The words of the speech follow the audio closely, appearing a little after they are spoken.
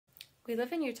We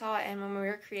live in Utah, and when we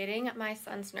were creating my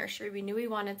son's nursery, we knew we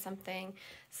wanted something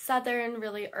southern,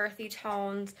 really earthy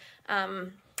tones, a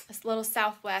little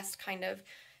Southwest kind of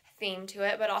theme to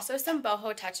it, but also some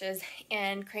boho touches.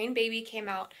 And Crane Baby came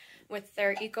out with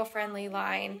their eco-friendly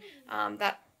line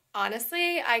that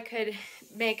honestly I could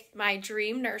make my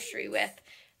dream nursery with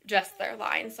just their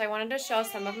line. So I wanted to show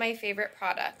some of my favorite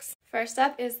products. First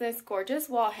up is this gorgeous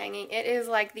wall hanging. It is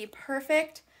like the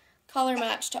perfect color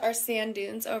match to our sand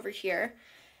dunes over here.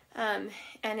 And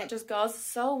it just goes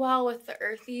so well with the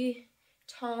earthy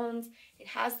tones. It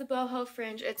has the boho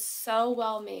fringe. It's so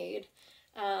well made.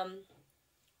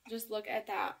 Just look at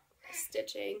that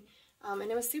stitching.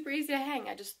 And it was super easy to hang.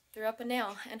 I just threw up a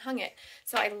nail and hung it.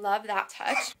 So I love that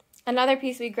touch. Another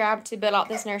piece we grabbed to build out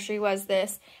this nursery was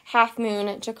this Half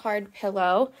Moon jacquard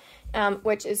pillow,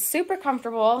 which is super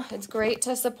comfortable. It's great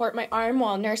to support my arm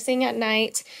while nursing at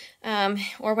night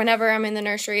or whenever I'm in the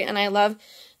nursery. And I love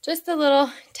just the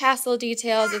little tassel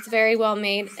details. It's very well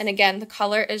made. And again, the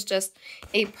color is just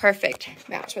a perfect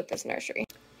match with this nursery.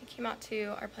 I came out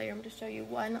to our playroom to show you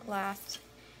one last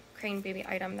Crane Baby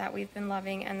item that we've been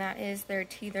loving, and that is their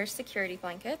teether security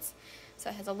blankets.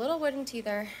 So it has a little wooden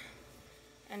teether,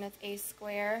 and it's a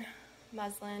square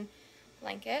muslin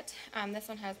blanket. This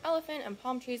one has elephant and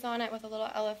palm trees on it with a little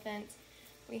elephant.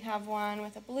 We have one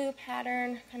with a blue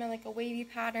pattern, kind of like a wavy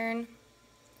pattern,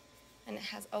 and it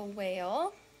has a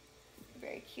whale.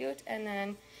 Very cute. And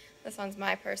then this one's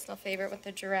my personal favorite with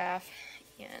the giraffe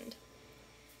and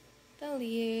the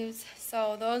leaves.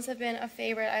 So those have been a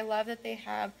favorite. I love that they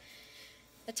have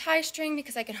the tie string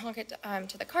because I can hook it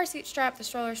to the car seat strap, the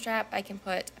stroller strap. I can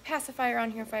put a pacifier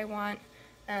on here if I want.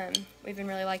 We've been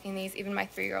really liking these. Even my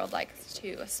 3-year-old likes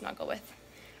to snuggle with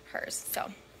hers.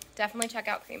 So definitely check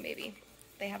out Crane Baby.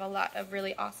 They have a lot of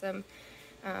really awesome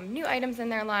new items in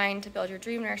their line to build your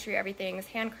dream nursery. Everything is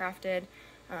handcrafted,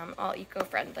 all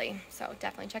eco-friendly. So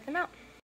definitely check them out.